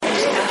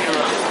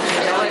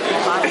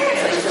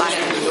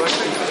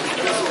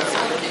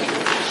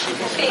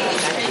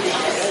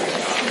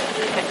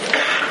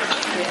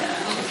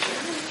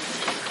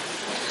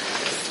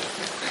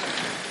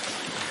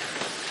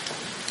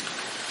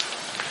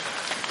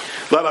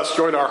Let us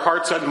join our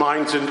hearts and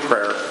minds in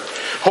prayer.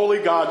 Holy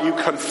God, you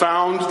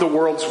confound the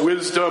world's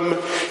wisdom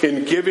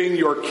in giving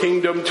your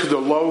kingdom to the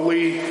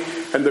lowly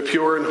and the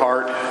pure in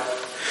heart.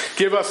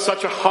 Give us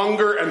such a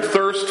hunger and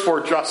thirst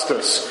for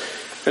justice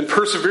and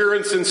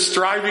perseverance in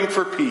striving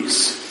for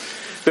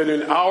peace, that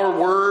in our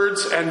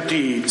words and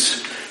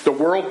deeds the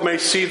world may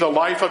see the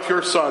life of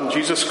your Son,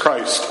 Jesus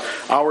Christ,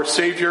 our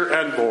Savior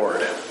and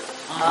Lord.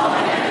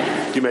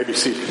 Amen. You may be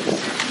seated.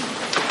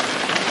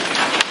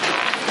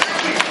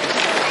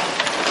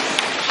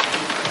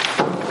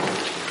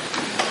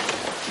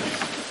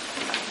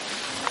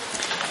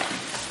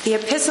 The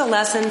epistle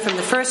lesson from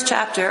the first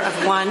chapter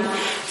of 1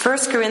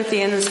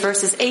 Corinthians,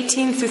 verses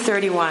 18 through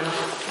 31.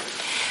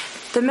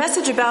 The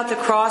message about the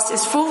cross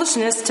is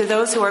foolishness to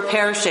those who are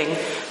perishing,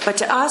 but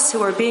to us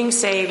who are being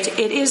saved,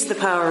 it is the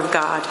power of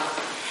God.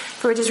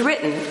 For it is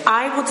written,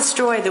 I will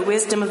destroy the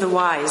wisdom of the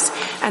wise,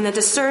 and the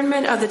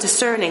discernment of the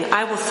discerning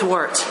I will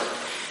thwart.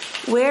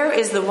 Where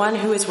is the one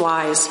who is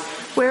wise?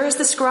 Where is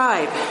the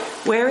scribe?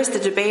 Where is the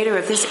debater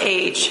of this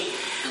age?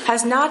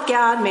 Has not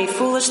God made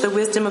foolish the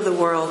wisdom of the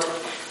world?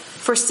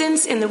 For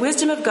since in the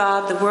wisdom of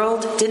God the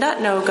world did not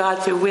know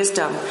God through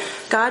wisdom,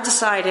 God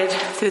decided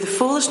through the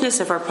foolishness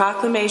of our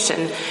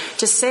proclamation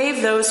to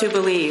save those who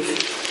believe.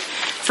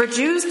 For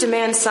Jews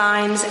demand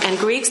signs and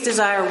Greeks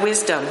desire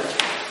wisdom,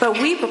 but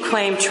we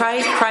proclaim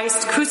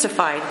Christ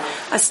crucified,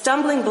 a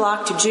stumbling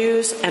block to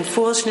Jews and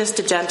foolishness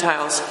to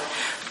Gentiles.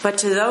 But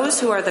to those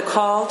who are the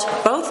called,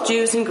 both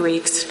Jews and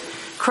Greeks,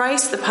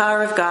 Christ the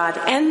power of God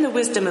and the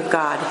wisdom of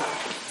God.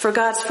 For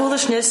God's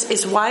foolishness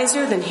is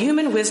wiser than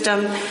human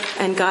wisdom,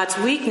 and God's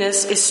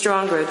weakness is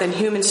stronger than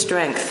human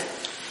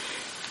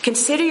strength.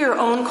 Consider your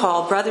own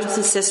call, brothers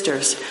and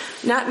sisters.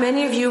 Not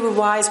many of you were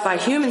wise by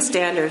human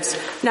standards.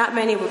 Not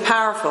many were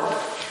powerful.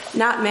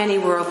 Not many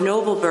were of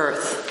noble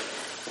birth.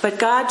 But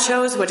God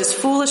chose what is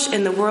foolish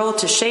in the world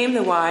to shame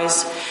the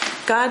wise.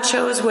 God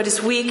chose what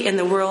is weak in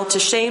the world to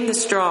shame the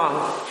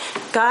strong.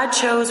 God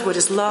chose what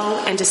is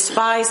low and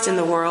despised in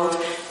the world,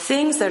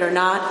 things that are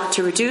not,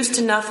 to reduce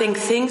to nothing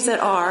things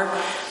that are,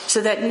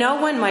 so that no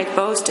one might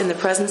boast in the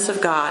presence of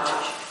God.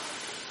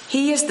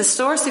 He is the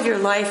source of your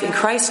life in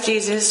Christ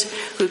Jesus,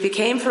 who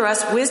became for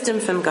us wisdom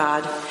from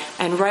God,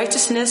 and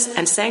righteousness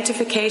and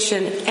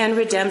sanctification and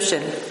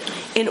redemption,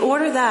 in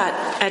order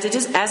that,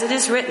 as it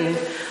is written,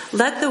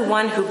 let the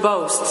one who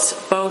boasts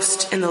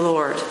boast in the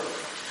Lord.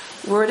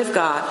 Word of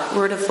God,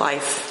 word of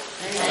life.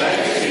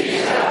 Thanks be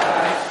to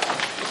God.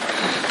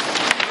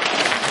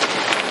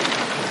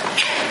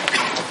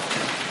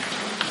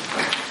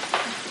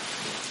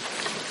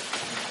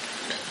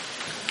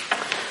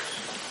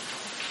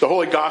 The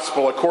Holy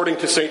Gospel according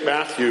to St.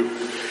 Matthew,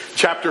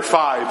 chapter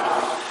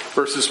 5,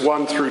 verses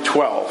 1 through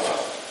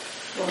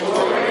 12.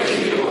 Glory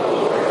to you,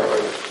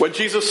 Lord. When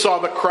Jesus saw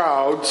the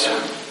crowds,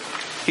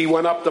 he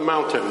went up the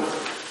mountain.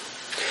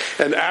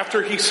 And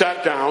after he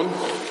sat down,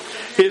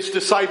 his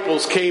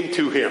disciples came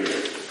to him.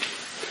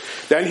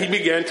 Then he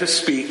began to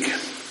speak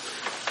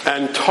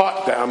and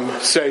taught them,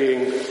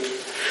 saying,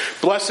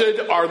 Blessed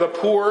are the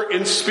poor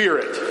in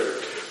spirit,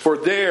 for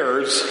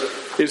theirs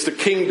is the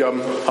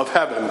kingdom of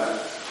heaven.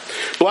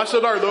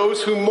 Blessed are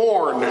those who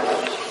mourn,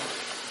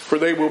 for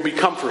they will be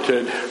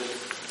comforted.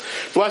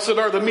 Blessed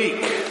are the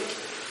meek,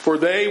 for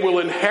they will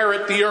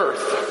inherit the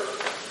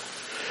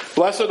earth.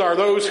 Blessed are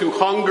those who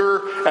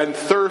hunger and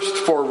thirst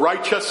for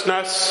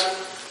righteousness,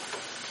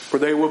 for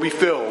they will be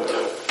filled.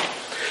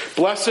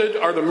 Blessed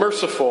are the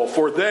merciful,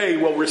 for they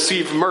will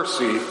receive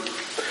mercy.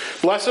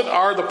 Blessed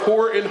are the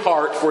poor in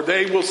heart, for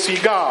they will see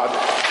God.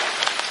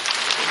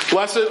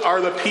 Blessed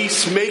are the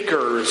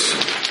peacemakers,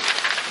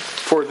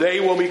 for they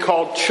will be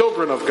called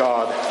children of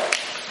God.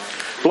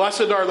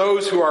 Blessed are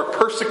those who are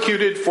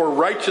persecuted for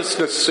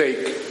righteousness'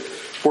 sake,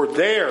 for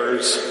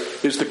theirs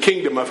is the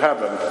kingdom of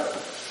heaven.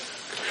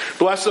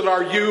 Blessed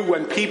are you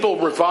when people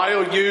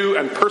revile you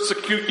and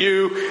persecute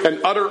you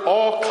and utter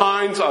all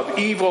kinds of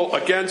evil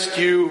against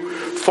you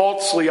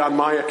falsely on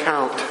my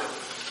account.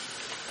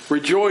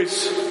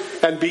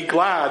 Rejoice and be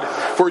glad,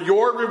 for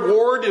your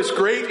reward is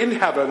great in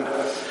heaven.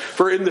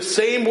 For in the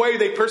same way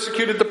they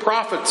persecuted the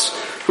prophets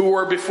who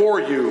were before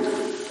you.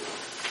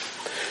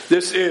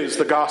 This is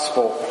the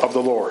gospel of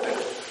the Lord.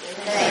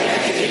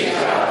 Thanks be to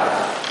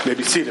God. You may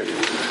be seated.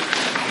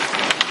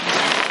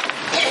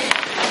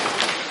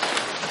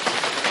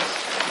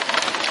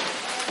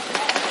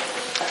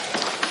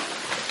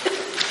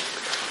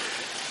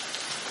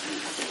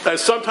 As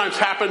sometimes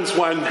happens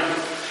when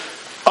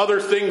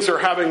other things are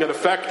having an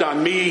effect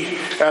on me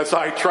as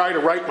I try to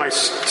write my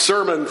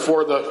sermon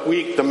for the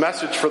week, the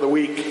message for the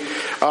week,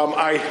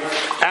 I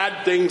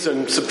add things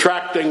and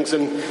subtract things,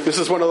 and this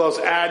is one of those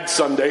add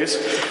Sundays.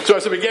 So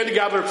as I began to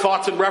gather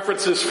thoughts and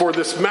references for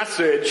this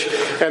message,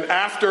 and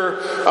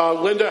after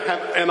Linda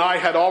and I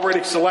had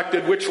already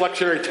selected which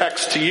lectionary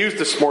text to use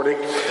this morning,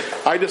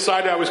 I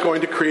decided I was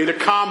going to create a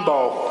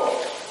combo.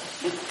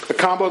 A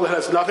combo that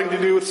has nothing to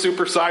do with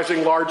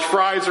supersizing large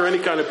fries or any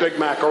kind of Big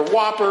Mac or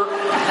Whopper.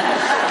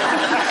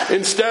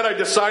 Instead, I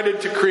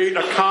decided to create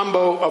a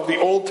combo of the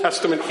Old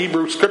Testament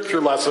Hebrew scripture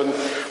lesson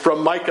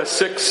from Micah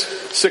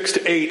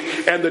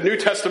 6:6-8, and the New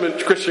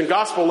Testament Christian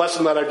gospel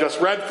lesson that I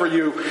just read for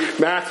you,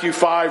 Matthew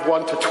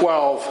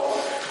 5:1-12.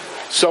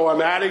 So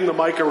I'm adding the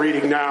Micah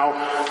reading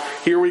now.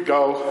 Here we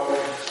go.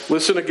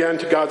 Listen again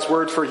to God's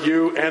word for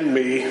you and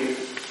me.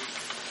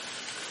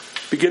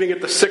 Beginning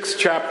at the 6th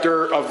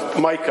chapter of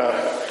Micah,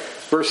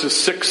 verses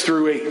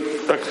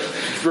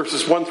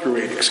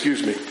 1-8,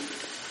 excuse me.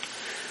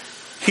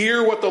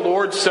 Hear what the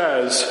Lord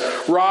says.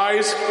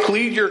 Rise,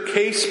 plead your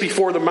case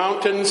before the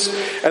mountains,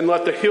 and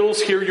let the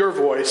hills hear your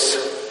voice.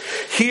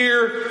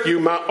 Hear, you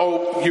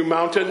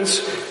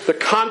mountains, the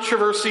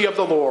controversy of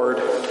the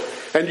Lord,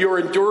 and your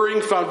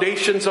enduring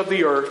foundations of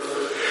the earth.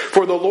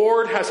 For the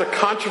Lord has a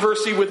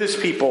controversy with his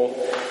people,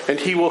 and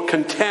he will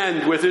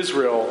contend with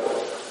Israel.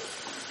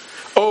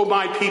 O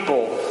my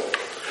people,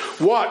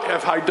 what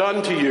have I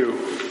done to you?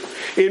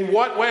 In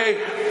what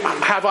way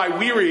have I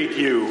wearied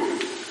you?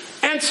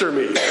 Answer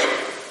me.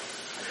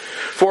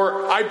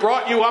 For I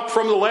brought you up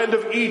from the land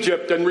of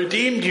Egypt and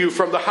redeemed you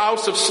from the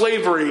house of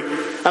slavery,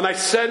 and I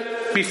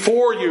sent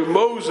before you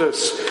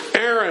Moses,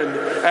 Aaron,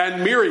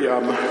 and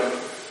Miriam.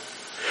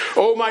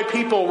 O my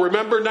people,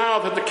 remember now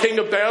that the king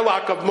of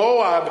Balak of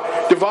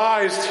Moab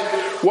devised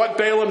what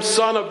Balaam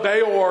son of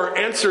Beor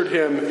answered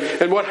him,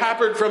 and what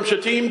happened from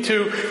Shittim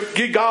to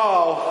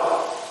Gilgal,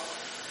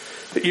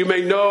 that you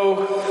may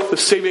know the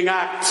saving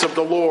acts of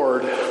the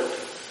Lord.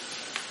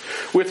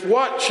 With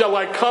what shall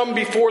I come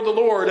before the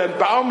Lord and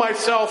bow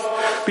myself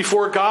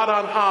before God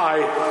on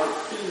high?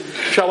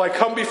 Shall I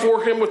come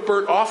before him with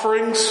burnt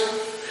offerings,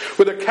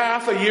 with a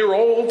calf a year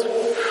old?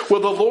 Will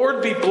the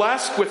Lord be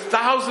blessed with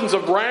thousands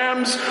of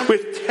rams,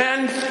 with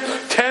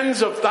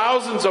tens of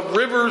thousands of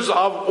rivers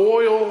of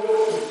oil?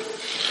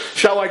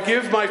 Shall I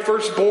give my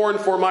firstborn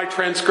for my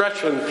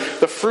transgression,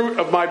 the fruit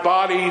of my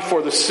body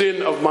for the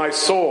sin of my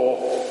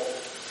soul?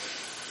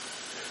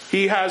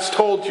 He has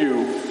told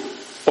you,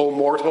 O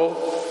mortal,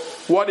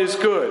 what is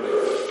good,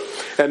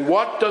 and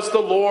what does the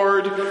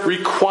Lord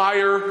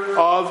require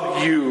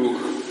of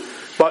you,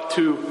 but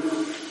to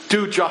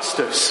do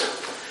justice,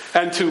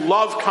 and to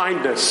love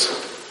kindness,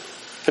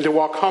 and to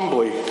walk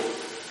humbly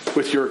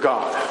with your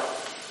God.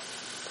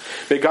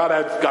 May God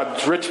add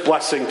God's rich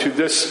blessing to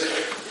this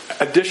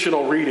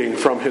additional reading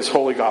from his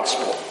holy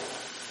gospel.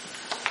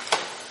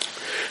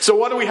 So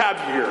what do we have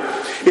here?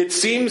 It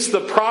seems the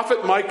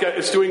prophet Micah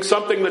is doing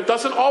something that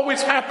doesn't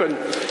always happen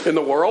in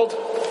the world.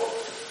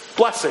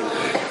 Blessing.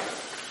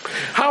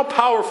 How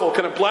powerful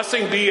can a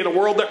blessing be in a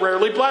world that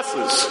rarely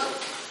blesses?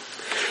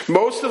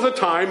 Most of the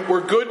time,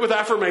 we're good with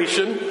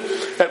affirmation,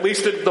 at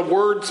least at the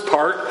words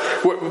part,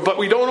 but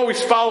we don't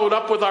always follow it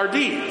up with our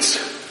deeds.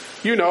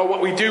 You know, what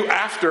we do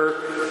after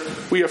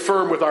we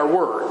affirm with our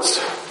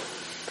words.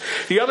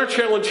 The other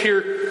challenge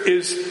here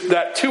is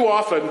that too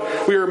often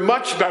we are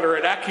much better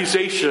at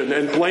accusation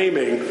and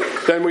blaming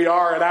than we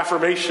are at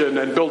affirmation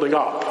and building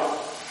up.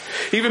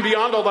 Even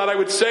beyond all that, I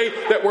would say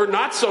that we're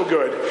not so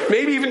good.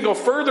 Maybe even go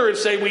further and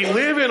say we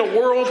live in a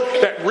world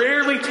that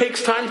rarely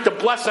takes time to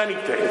bless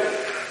anything.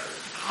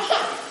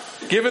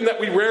 Given that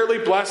we rarely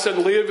bless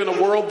and live in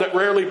a world that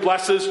rarely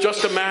blesses,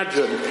 just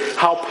imagine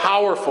how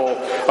powerful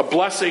a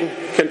blessing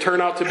can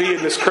turn out to be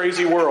in this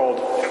crazy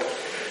world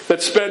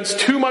that spends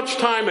too much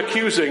time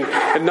accusing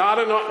and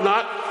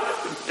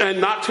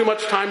not too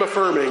much time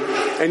affirming,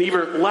 and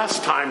even less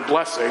time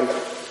blessing.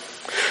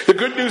 The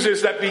good news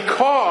is that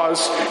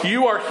because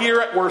you are here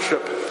at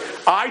worship,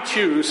 I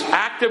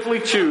actively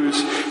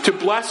choose to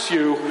bless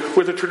you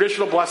with a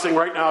traditional blessing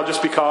right now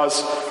just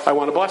because I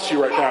want to bless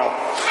you right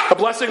now. A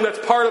blessing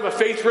that's part of a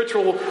faith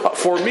ritual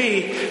for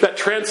me that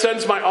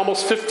transcends my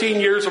almost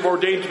 15 years of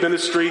ordained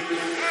ministry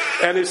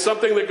and is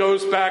something that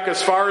goes back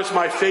as far as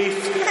my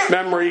faith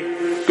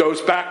memory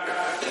goes back.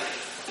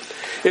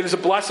 It is a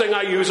blessing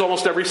I use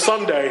almost every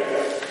Sunday.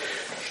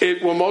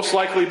 It will most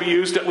likely be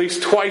used at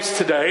least twice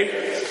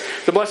today.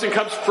 The blessing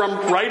comes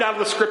from right out of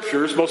the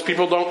scriptures. Most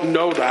people don't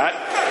know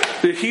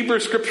that. The Hebrew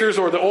scriptures,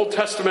 or the Old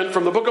Testament,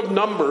 from the book of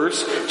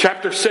Numbers,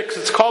 chapter 6,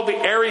 it's called the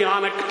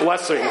Aaronic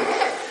blessing.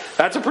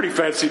 That's a pretty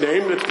fancy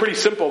name. It's pretty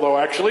simple, though,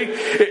 actually.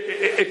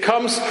 It's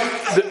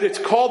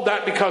called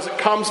that because it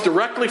comes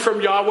directly from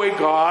Yahweh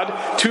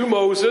God to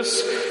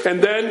Moses,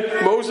 and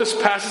then Moses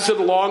passes it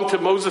along to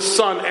Moses'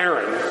 son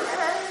Aaron.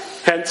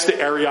 Hence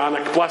the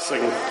Aaronic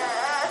blessing.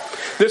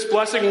 This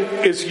blessing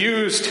is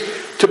used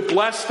to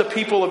bless the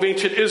people of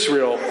ancient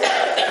Israel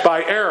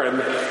by Aaron,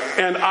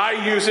 and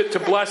I use it to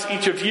bless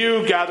each of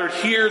you gathered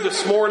here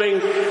this morning,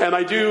 and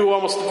I do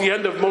almost at the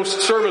end of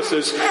most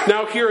services.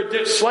 Now hear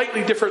a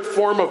slightly different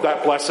form of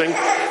that blessing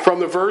from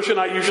the version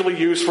I usually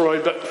use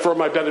for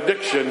my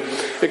benediction.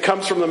 It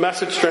comes from the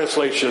Message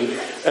translation,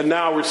 and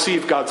now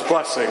receive God's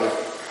blessing.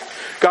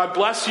 God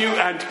bless you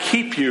and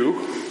keep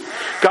you.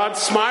 God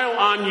smile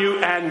on you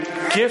and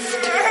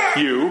gift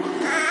you.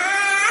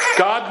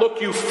 God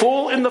look you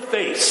full in the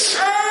face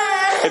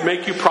and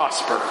make you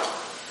prosper.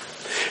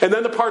 And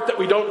then the part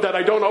that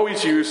I don't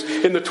always use,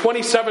 in the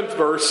 27th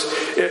verse,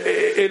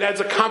 it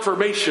adds a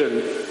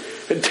confirmation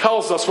and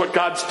tells us what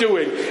God's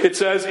doing. It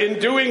says, in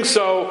doing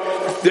so,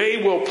 they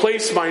will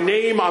place my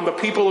name on the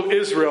people of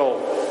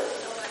Israel.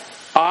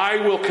 I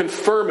will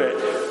confirm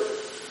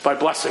it by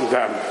blessing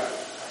them.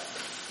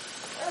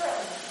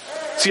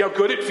 See how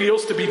good it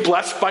feels to be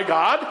blessed by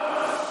God?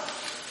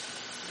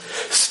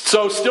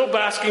 So, still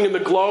basking in the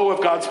glow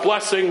of God's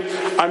blessing,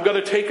 I'm going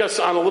to take us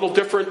on a little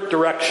different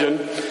direction.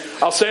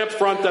 I'll say up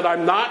front that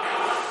I'm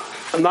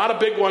not a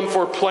big one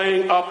for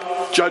playing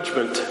up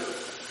judgment.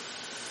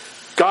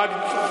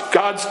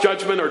 God's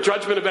judgment or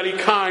judgment of any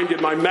kind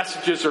in my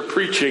messages or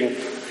preaching.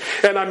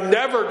 And I'm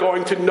never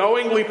going to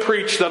knowingly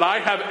preach that I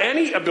have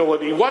any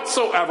ability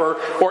whatsoever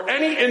or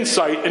any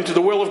insight into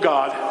the will of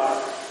God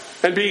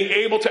and being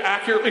able to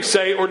accurately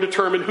say or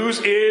determine who's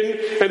in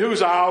and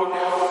who's out,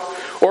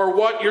 or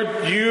what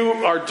you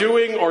are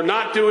doing or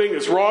not doing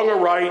is wrong or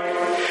right,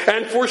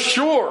 and for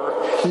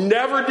sure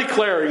never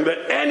declaring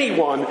that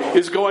anyone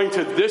is going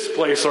to this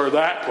place or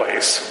that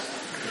place,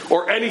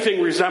 or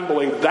anything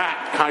resembling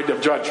that kind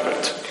of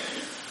judgment.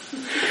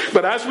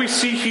 But as we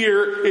see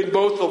here in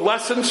both the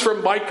lessons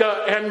from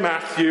Micah and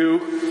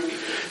Matthew,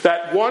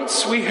 that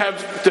once we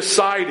have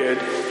decided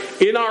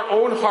in our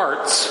own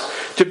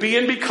hearts to be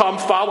and become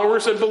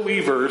followers and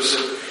believers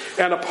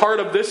and a part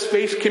of this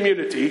faith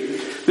community,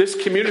 this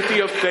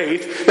community of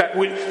faith, that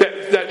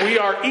we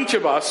are, each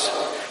of us,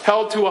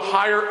 held to a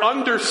higher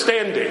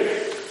understanding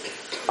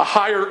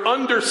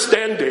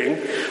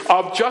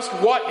of just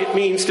what it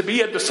means to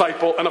be a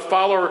disciple and a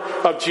follower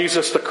of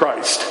Jesus the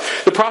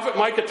Christ. The prophet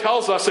Micah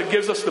tells us and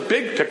gives us the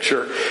big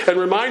picture and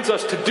reminds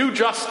us to do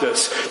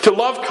justice, to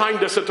love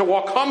kindness, and to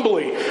walk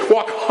humbly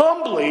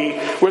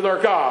with our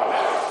God.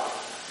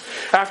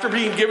 After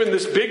being given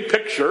this big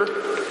picture,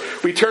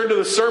 we turn to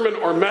the sermon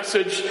or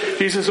message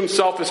Jesus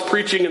himself is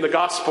preaching in the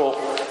gospel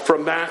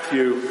from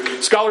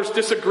Matthew. Scholars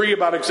disagree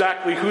about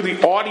exactly who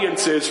the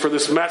audience is for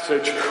this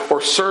message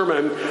or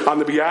sermon on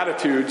the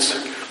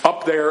Beatitudes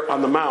up there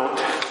on the Mount.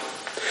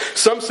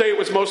 Some say it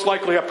was most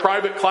likely a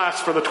private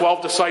class for the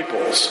 12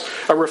 disciples,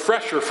 a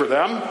refresher for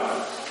them.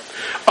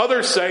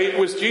 Others say it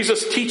was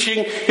Jesus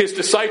teaching his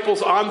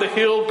disciples on the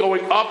hill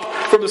going up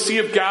from the Sea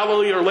of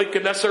Galilee or Lake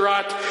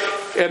Gennesaret.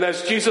 And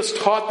as Jesus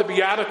taught the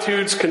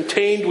Beatitudes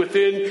contained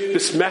within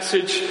this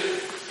message,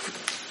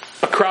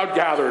 a crowd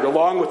gathered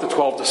along with the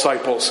 12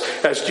 disciples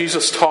as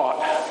Jesus taught.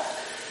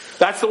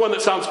 That's the one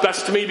that sounds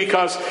best to me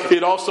because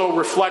it also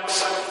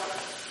reflects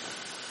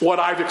what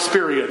I've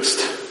experienced.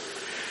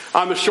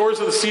 On the shores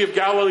of the Sea of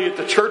Galilee at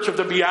the Church of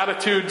the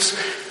Beatitudes,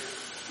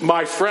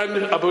 my friend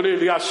Abuna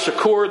Elias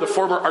Shakur, the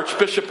former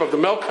Archbishop of the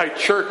Melkite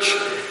Church,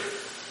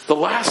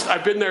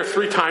 I've been there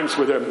 3 times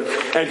with him,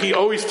 and he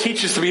always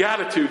teaches the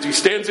Beatitudes. He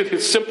stands in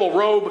his simple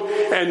robe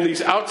and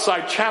these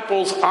outside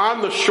chapels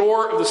on the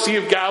shore of the Sea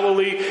of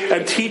Galilee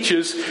and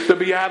teaches the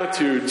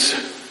Beatitudes.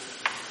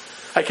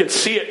 I can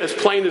see it as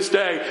plain as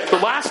day. The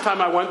last time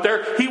I went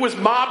there, he was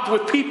mobbed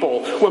with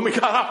people when we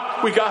got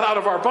out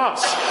of our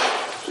bus.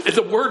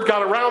 The word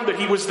got around that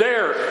he was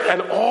there,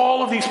 and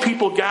all of these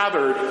people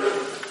gathered.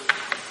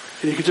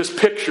 And you can just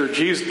picture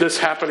this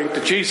happening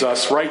to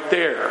Jesus right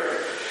there.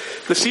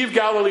 The Sea of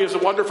Galilee is a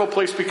wonderful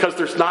place because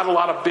there's not a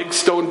lot of big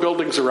stone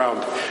buildings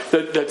around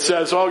that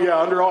says, oh yeah,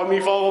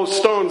 underneath all those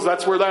stones,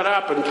 that's where that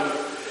happened.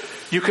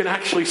 You can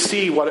actually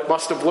see what it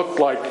must have looked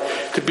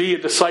like to be a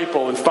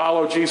disciple and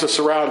follow Jesus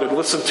around and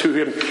listen to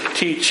him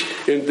teach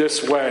in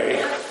this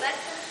way.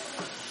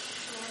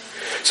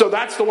 So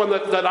that's the one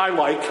that I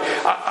like.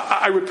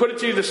 I would put it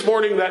to you this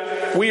morning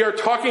that we are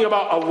talking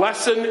about a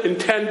lesson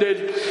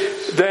intended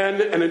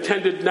then and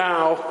intended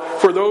now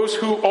for those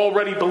who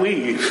already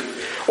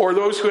believe or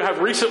those who have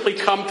recently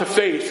come to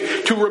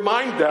faith, to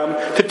remind them,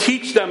 to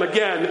teach them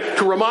again,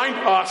 to remind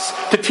us,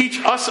 to teach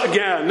us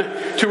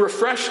again, to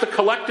refresh the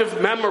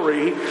collective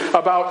memory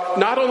about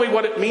not only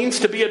what it means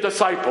to be a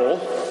disciple,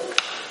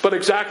 but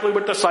exactly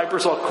what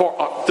disciples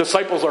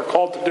are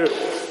called to do.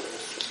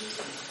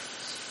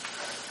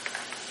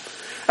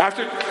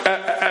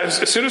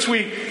 As soon as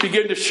we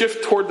begin to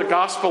shift toward the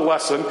gospel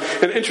lesson,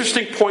 an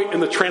interesting point in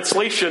the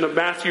translation of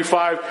Matthew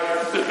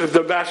 5,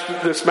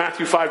 this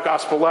Matthew 5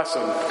 gospel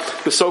lesson,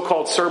 the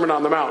so-called Sermon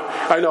on the Mount.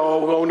 I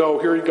know, oh no,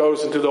 here he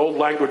goes into the old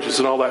languages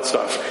and all that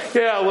stuff.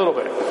 Yeah, a little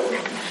bit.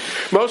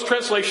 Most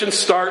translations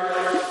start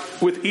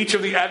with each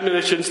of the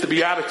admonitions, the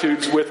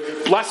Beatitudes,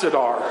 with blessed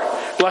are.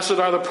 Blessed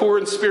are the poor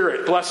in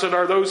spirit. Blessed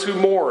are those who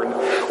mourn.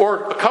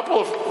 Or a couple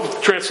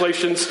of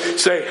translations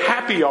say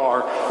happy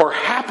are, or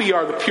happy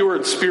are the pure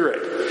in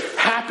spirit.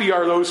 Happy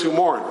are those who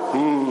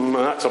mourn.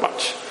 Not so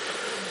much.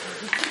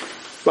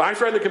 My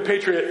friend and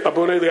compatriot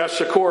Abuna Elias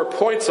Shakur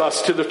points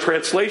us to the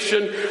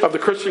translation of the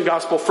Christian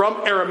gospel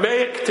from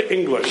Aramaic to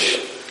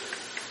English.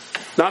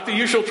 Not the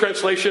usual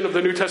translation of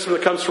the New Testament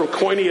that comes from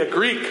Koine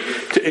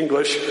Greek to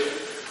English.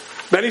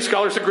 Many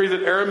scholars agree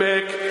that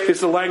Aramaic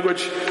is the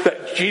language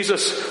that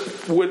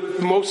Jesus would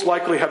most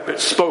likely have been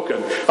spoken.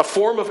 A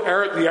form of the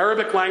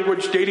Arabic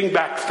language dating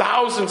back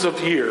thousands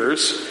of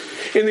years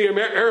In the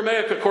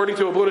Aramaic, according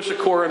to Abuna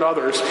Shakur and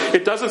others,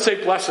 it doesn't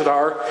say blessed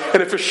are,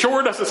 and it for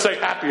sure doesn't say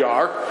happy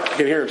are. I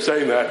can hear him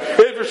saying that.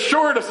 It for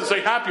sure doesn't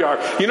say happy are.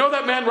 You know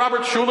that man,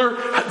 Robert Schuller,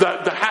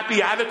 the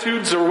Happy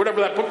Attitudes, or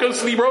whatever that book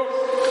is that he wrote?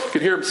 You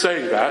can hear him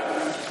saying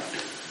that.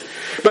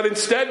 But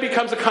instead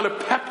becomes a kind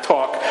of pep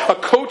talk, a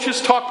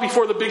coach's talk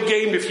before the big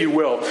game, if you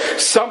will.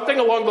 Something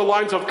along the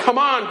lines of, come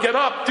on, get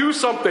up, do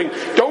something.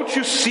 Don't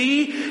you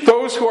see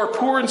those who are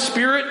poor in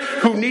spirit,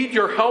 who need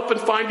your help in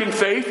finding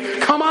faith?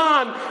 Come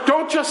on,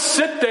 don't just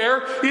sit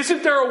there.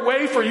 Isn't there a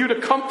way for you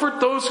to comfort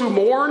those who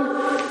mourn?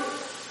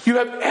 You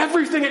have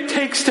everything it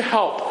takes to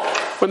help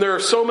when there are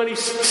so many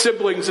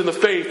siblings in the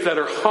faith that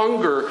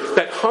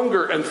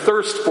hunger and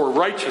thirst for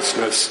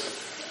righteousness.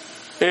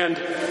 And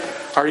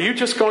are you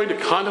just going to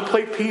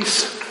contemplate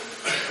peace,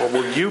 or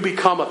will you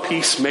become a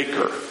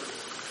peacemaker?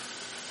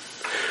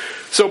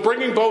 So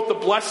bringing both the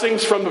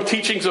blessings from the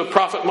teachings of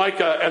Prophet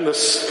Micah and the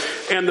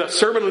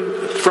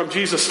sermon from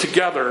Jesus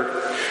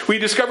together, we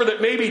discover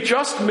that maybe,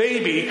 just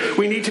maybe,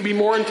 we need to be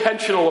more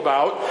intentional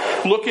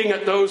about looking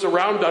at those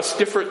around us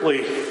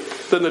differently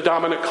than the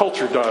dominant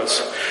culture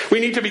does. We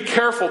need to be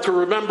careful to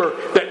remember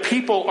that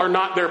people are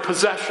not their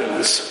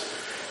possessions.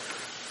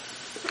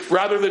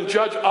 Rather than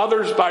judge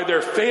others by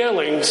their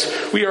failings,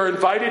 we are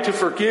invited to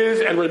forgive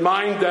and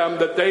remind them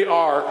that they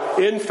are,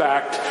 in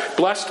fact,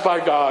 blessed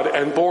by God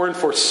and born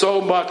for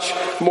so much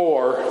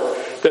more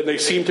than they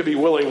seem to be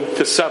willing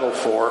to settle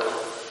for.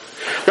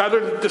 Rather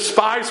than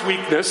despise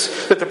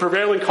weakness that the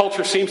prevailing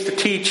culture seems to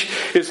teach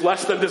is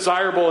less than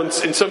desirable and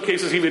in some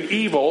cases even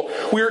evil,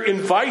 we're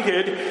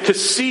invited to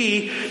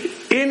see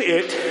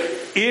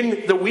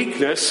in the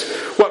weakness,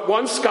 what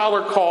one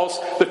scholar calls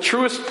the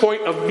truest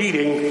point of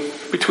meeting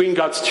between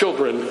God's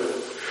children.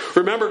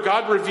 Remember,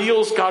 God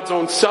reveals God's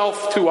own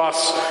self to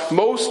us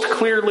most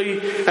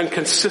clearly and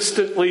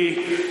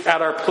consistently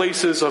at our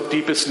places of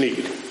deepest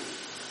need.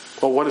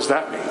 Well, what does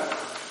that mean?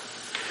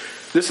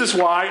 This is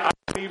why I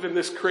believe in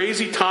this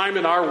crazy time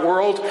in our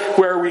world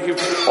where we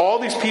have all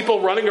these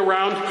people running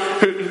around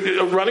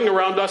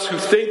us who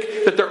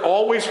think that they're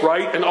always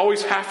right and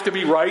always have to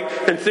be right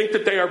and think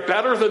that they are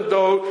better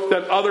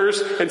than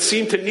others and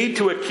seem to need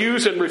to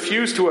accuse and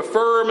refuse to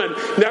affirm and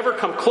never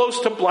come close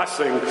to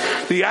blessing.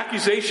 The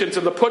accusations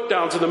and the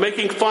put-downs and the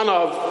making fun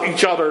of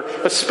each other,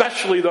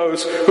 especially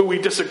those who we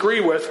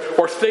disagree with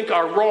or think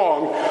are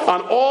wrong,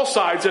 on all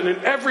sides and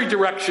in every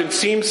direction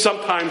seems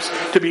sometimes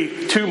to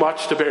be too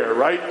much to bear,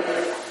 right?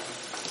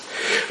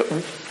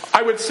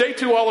 I would say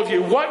to all of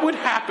you, what would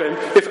happen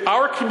if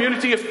our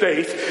community of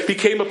faith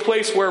became a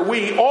place where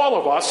we, all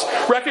of us,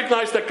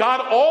 recognize that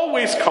God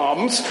always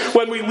comes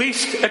when we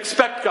least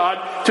expect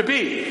God to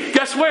be?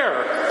 Guess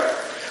where?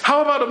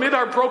 How about amid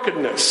our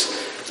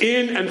brokenness?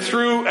 In and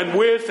through and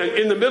with and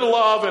in the middle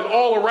of and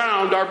all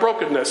around our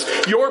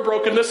brokenness. Your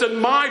brokenness and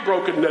my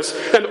brokenness.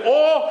 And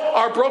all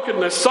our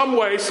brokenness some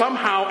way,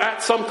 somehow,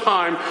 at some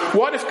time.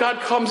 What if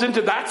God comes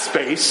into that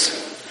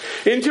space?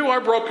 Into our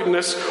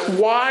brokenness.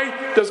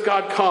 Why does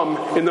God come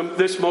in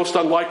this most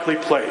unlikely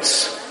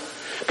place?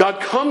 God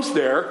comes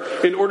there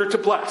in order to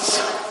bless.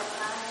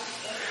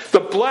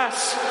 To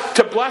bless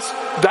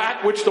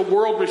that which the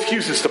world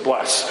refuses to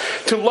bless.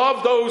 To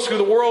love those who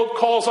the world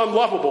calls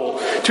unlovable.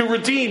 To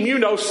redeem,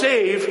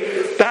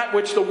 save that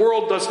which the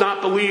world does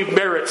not believe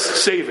merits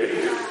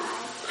saving.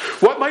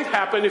 What might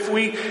happen if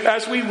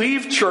as we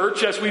leave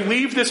church, as we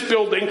leave this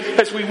building,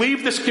 as we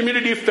leave this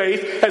community of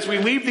faith, as we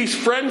leave these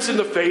friends in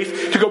the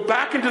faith, to go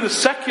back into the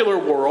secular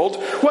world,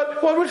 what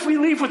if we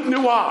leave with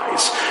new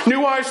eyes?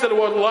 New eyes that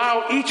will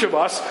allow each of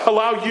us,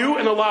 allow you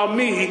and allow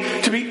me,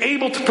 to be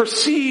able to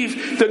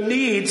perceive the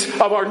needs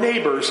of our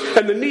neighbors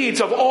and the needs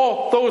of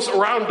all those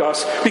around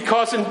us,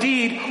 because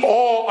indeed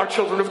all are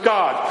children of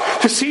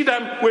God. To see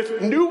them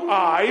with new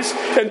eyes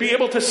and be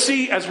able to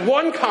see, as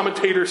one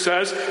commentator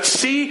says,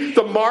 see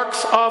the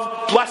marks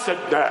of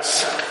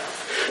blessedness,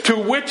 to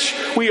which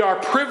we are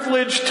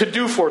privileged to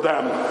do for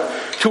them,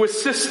 to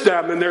assist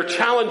them in their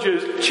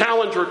challenges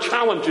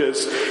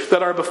that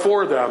are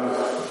before them.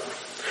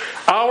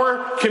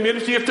 Our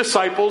community of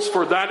disciples,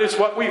 for that is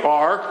what we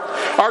are,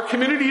 our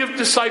community of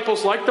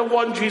disciples like the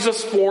one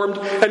Jesus formed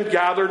and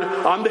gathered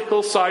on the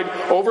hillside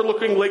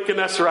overlooking Lake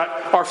Gennesaret,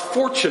 are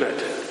fortunate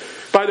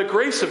by the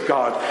grace of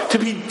God to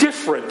be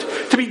different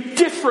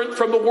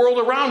from the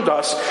world around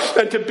us,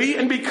 and to be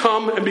and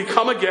become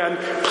again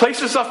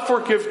places of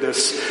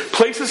forgiveness,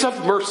 places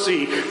of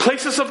mercy,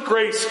 places of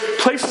grace,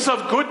 places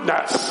of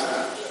goodness.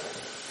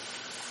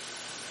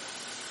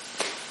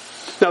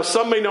 Now,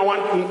 some may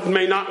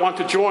not want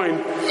to join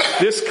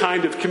this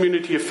kind of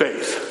community of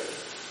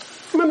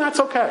faith. And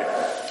that's okay.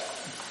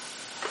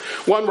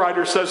 One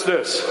writer says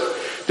this: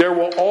 there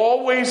will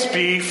always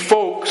be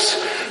folks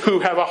who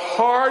have a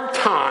hard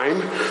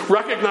time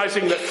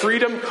recognizing that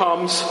freedom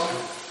comes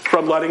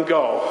from letting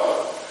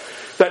go,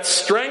 that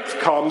strength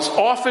comes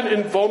often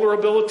in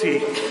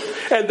vulnerability,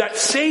 and that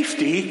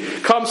safety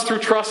comes through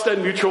trust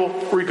and mutual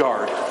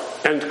regard.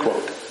 End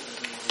quote.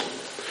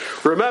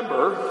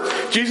 Remember,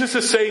 Jesus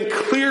is saying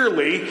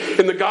clearly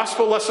in the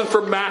gospel lesson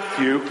from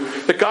Matthew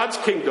that God's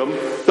kingdom,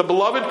 the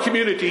beloved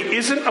community,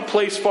 isn't a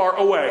place far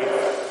away,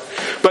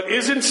 but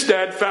is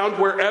instead found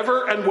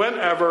wherever and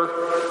whenever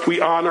we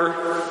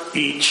honor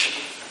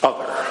each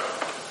other.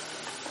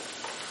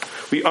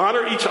 We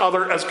honor each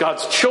other as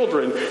God's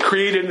children,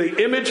 created in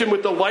the image and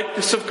with the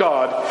likeness of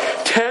God.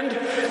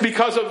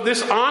 Because of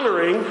this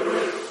honoring,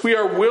 we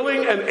are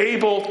willing and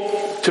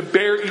able to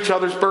bear each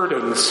other's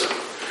burdens,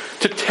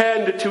 to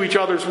tend to each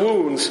other's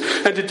wounds,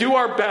 and to do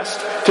our best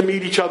to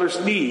meet each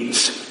other's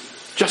needs,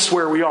 just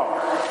where we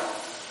are.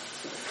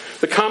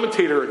 The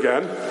commentator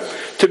again,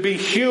 to be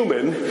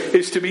human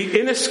is to be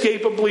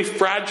inescapably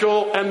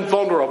fragile and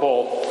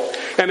vulnerable.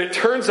 And it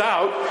turns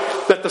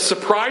out that the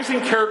surprising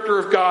character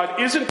of God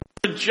isn't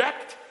to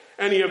reject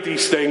any of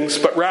these things,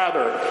 but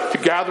rather to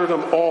gather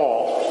them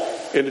all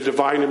in a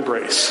divine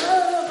embrace.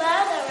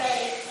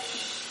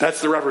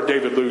 That's the Reverend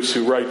David Luce,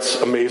 who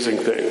writes amazing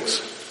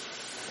things.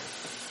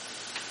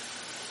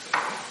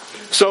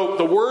 So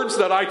the words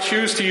that I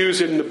choose to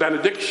use in the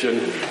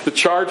benediction, the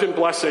charge and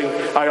blessing,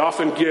 I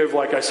often give,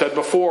 like I said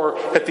before,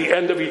 at the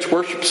end of each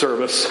worship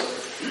service,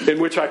 in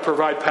which I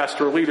provide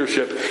pastoral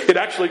leadership. It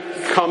actually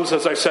comes,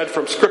 as I said,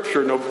 from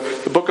Scripture,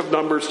 the book of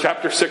Numbers,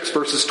 chapter 6,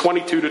 verses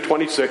 22 to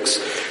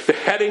 26. The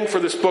heading for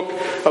this book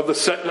of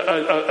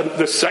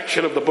this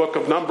section of the book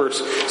of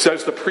Numbers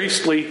says the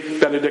priestly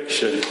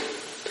benediction.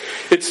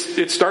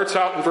 It starts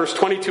out in verse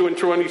 22 and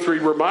 23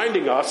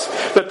 reminding us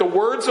that the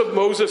words of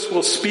Moses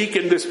will speak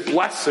in this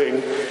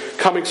blessing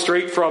coming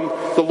straight from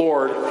the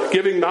Lord,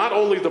 giving not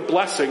only the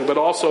blessing but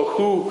also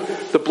who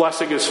the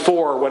blessing is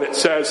for when it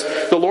says,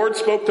 "The Lord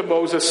spoke to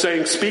Moses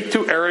saying, speak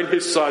to Aaron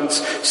his sons,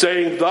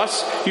 saying,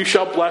 thus you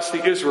shall bless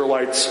the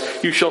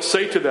Israelites. You shall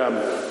say to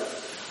them."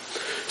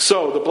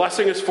 So the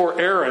blessing is for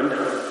Aaron,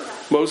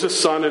 Moses'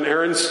 son, and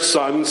Aaron's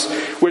sons,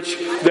 which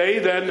they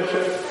then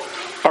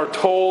are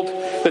told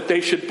that they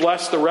should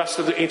bless the rest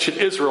of the ancient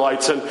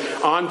Israelites, and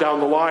on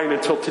down the line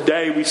until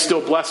today we still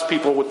bless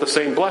people with the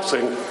same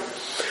blessing.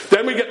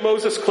 Then we get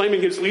Moses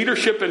claiming his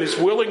leadership and his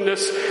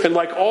willingness, and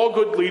like all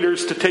good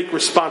leaders, to take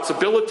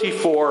responsibility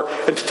for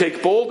and to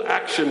take bold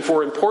action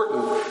for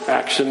important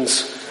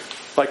actions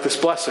like this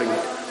blessing,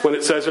 when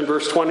it says in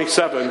verse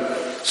 27,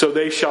 "So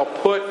they shall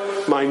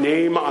put my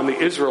name on the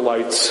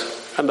Israelites,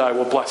 and I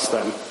will bless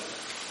them."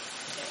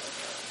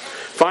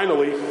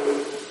 Finally,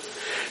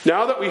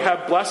 now that we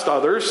have blessed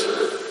others,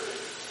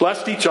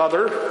 blessed each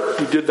other,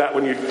 you did that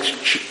when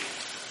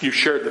you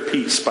shared the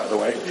peace, by the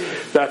way.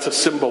 That's a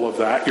symbol of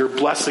that. You're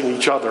blessing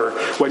each other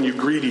when you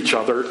greet each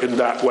other in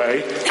that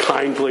way,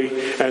 kindly,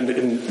 and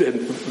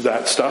in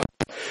that stuff.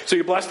 So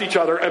you blessed each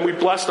other, and we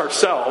blessed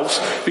ourselves,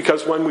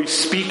 because when we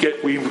speak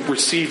it, we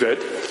receive it.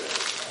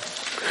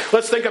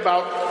 Let's think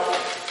about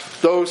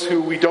those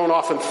who we don't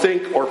often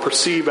think or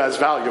perceive as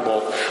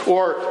valuable.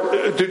 Or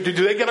do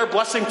they get our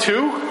blessing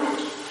too?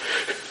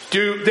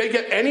 Do they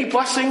get any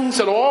blessings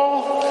at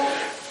all?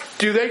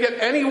 Do they get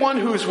anyone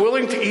who's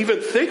willing to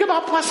even think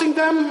about blessing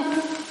them?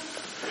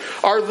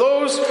 Are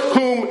those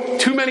whom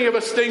too many of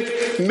us think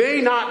may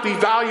not be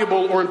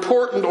valuable or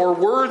important or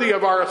worthy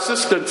of our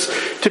assistance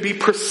to be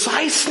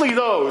precisely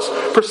those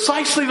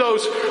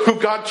who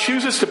God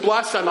chooses to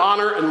bless and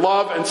honor and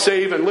love and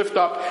save and lift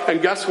up,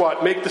 and guess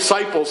what? Make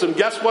disciples. And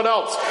guess what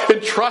else?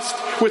 Entrust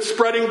with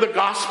spreading the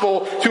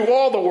gospel to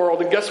all the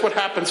world. And guess what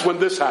happens when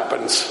this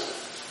happens?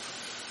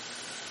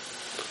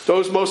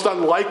 Those most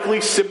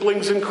unlikely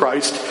siblings in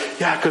Christ,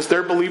 because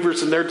they're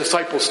believers and they're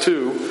disciples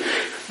too,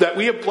 that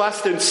we have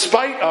blessed in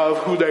spite of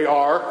who they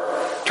are,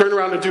 turn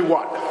around and do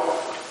what?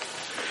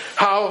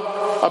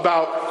 How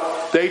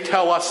about they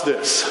tell us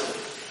this?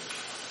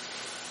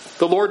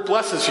 "The Lord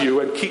blesses you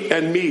and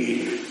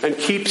me, and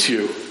keeps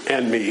you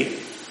and me.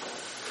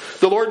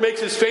 The Lord makes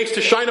his face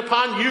to shine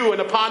upon you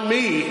and upon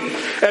me."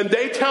 And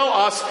they tell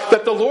us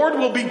that the Lord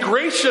will be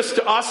gracious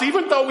to us,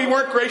 even though we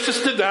weren't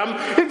gracious to them.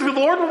 The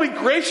Lord will be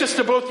gracious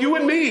to both you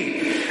and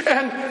me.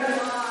 And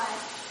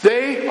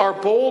they are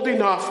bold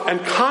enough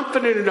and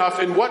confident enough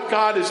in what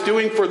God is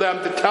doing for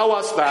them to tell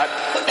us that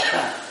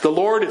the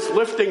Lord is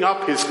lifting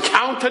up his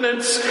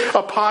countenance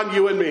upon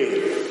you and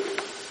me.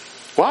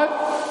 What?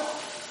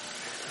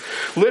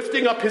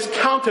 Lifting up his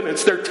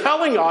countenance. They're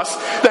telling us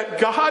that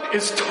God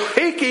is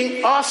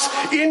taking us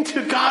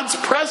into God's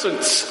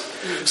presence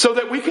so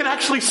that we can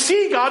actually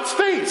see God's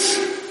face.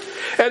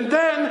 And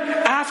then,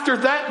 after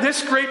that,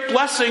 this great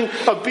blessing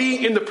of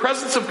being in the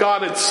presence of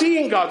God and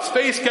seeing God's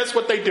face, guess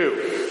what they do?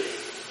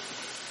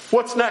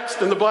 What's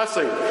next in the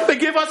blessing? They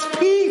give us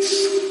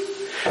peace.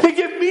 They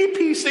give me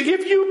peace. They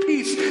give you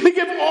peace. They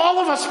give all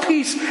of us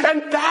peace.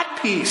 And that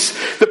peace,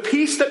 the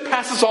peace that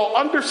passes all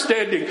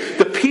understanding,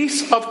 the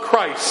peace of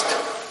Christ,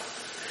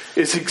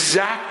 is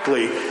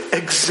exactly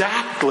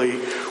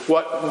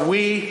what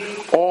we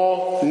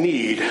all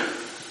need.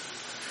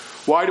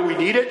 Why do we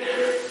need it?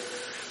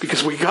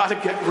 Because we got to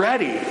get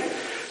ready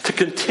to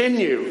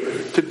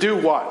continue to do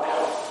what?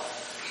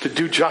 To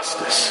do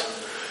justice,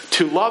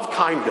 to love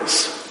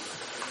kindness,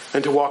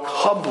 and to walk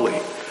humbly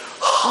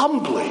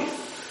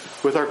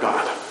with our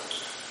God.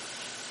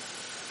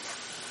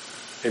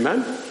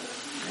 Amen?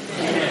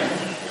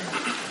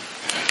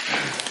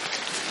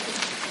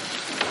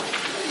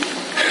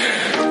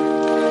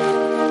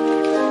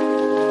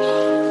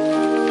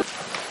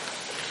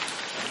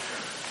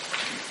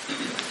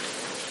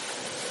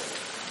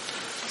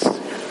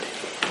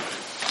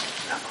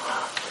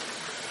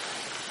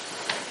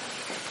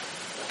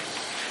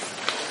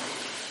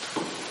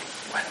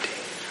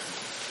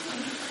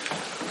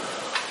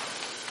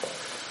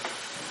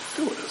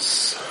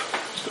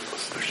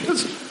 There she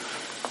is.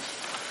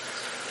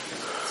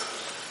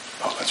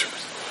 Oh, that's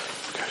yours.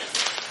 Okay.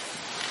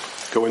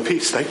 Go in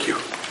peace. Thank you.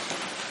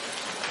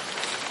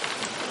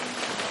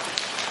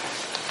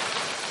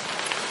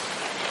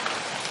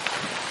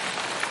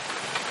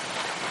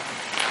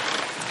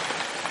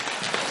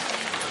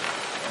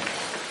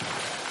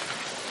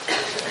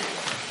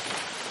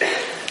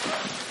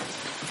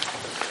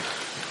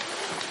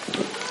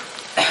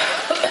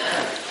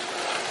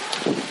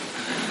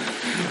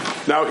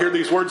 Now hear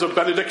these words of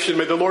benediction.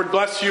 May the Lord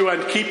bless you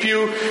and keep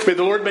you. May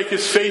the Lord make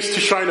his face to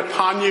shine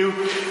upon you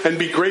and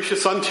be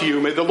gracious unto you.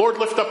 May the Lord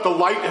lift up the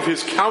light of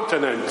his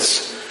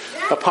countenance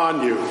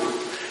upon you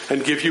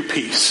and give you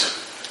peace.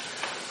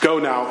 Go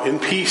now in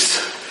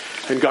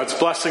peace and God's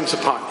blessings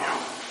upon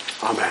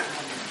you. Amen.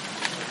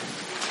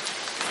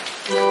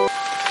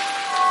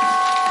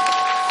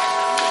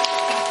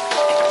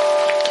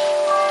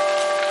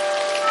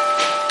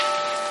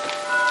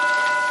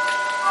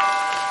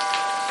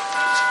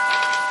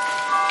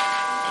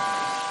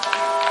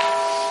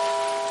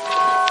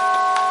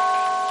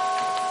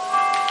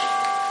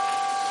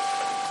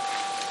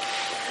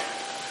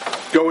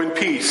 Go in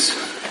peace.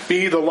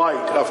 Be the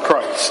light of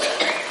Christ.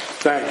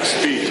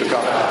 Thanks be to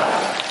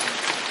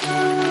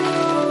God.